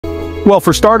Well,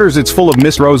 for starters, it's full of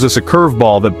mystery, throws us a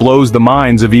curveball that blows the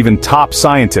minds of even top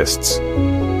scientists.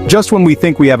 Just when we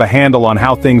think we have a handle on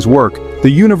how things work, the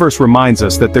universe reminds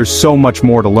us that there's so much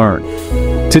more to learn.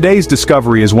 Today's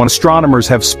discovery is when astronomers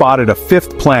have spotted a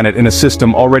fifth planet in a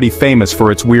system already famous for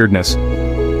its weirdness.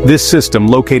 This system,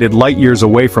 located light years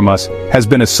away from us, has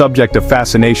been a subject of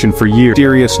fascination for years.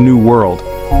 Mysterious new world.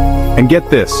 And get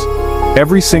this,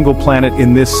 every single planet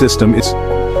in this system is...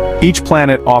 Each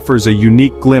planet offers a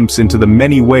unique glimpse into the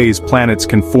many ways planets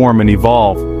can form and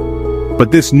evolve.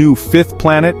 But this new fifth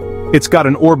planet, it's got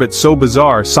an orbit so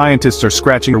bizarre scientists are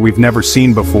scratching we've never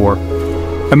seen before.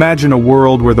 Imagine a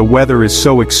world where the weather is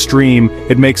so extreme,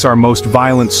 it makes our most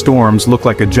violent storms look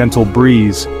like a gentle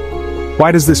breeze.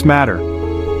 Why does this matter?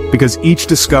 Because each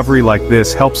discovery like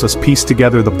this helps us piece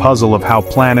together the puzzle of how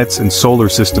planets and solar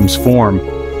systems form.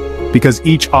 Because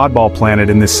each oddball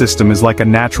planet in this system is like a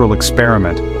natural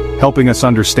experiment, helping us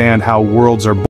understand how worlds are born.